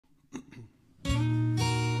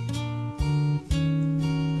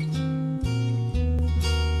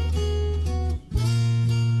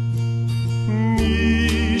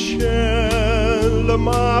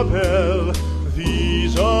ma belle,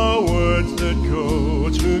 these are words that go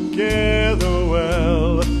together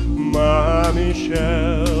well. Ma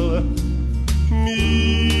Michel,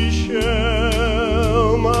 Michel,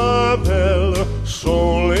 ma belle,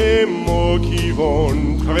 sont les mots qui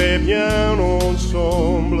vont très bien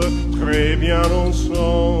ensemble, très bien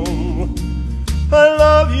ensemble. I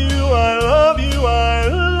love you, I love you, I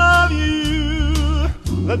love you.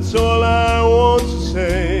 That's all I want to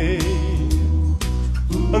say,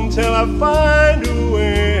 until I find a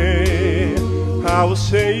way. I will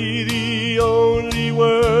say the only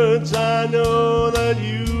words I know that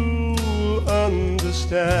you'll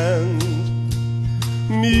understand.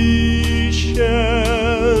 Michel,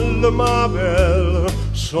 ma belle,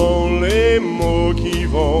 sont les mots qui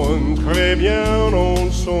vont très bien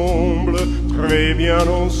ensemble, très bien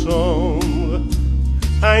ensemble.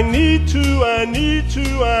 I need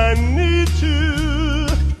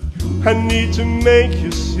to make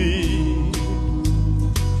you see,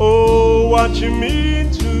 oh, what you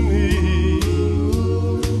mean to me.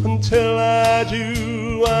 Until I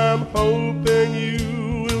do, I'm hoping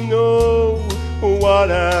you will know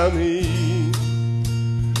what I mean.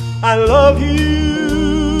 I love you.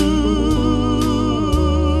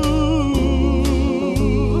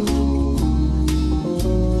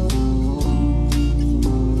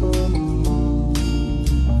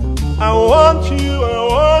 I want you, I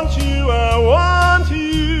want you, I want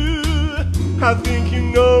you. I think you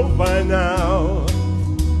know by now.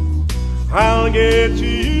 I'll get to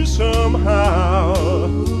you somehow.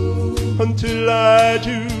 Until I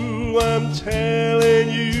do, I'm telling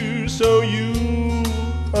you so you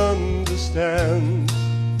understand.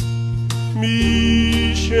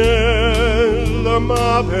 Michel,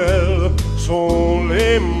 ma belle, sont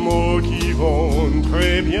les mots qui vont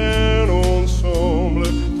très bien ensemble,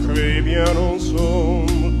 très bien ensemble.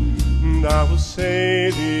 And I will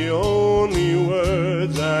say the only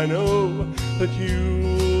words I know that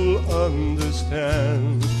you'll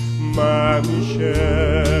understand, my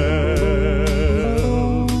Michel.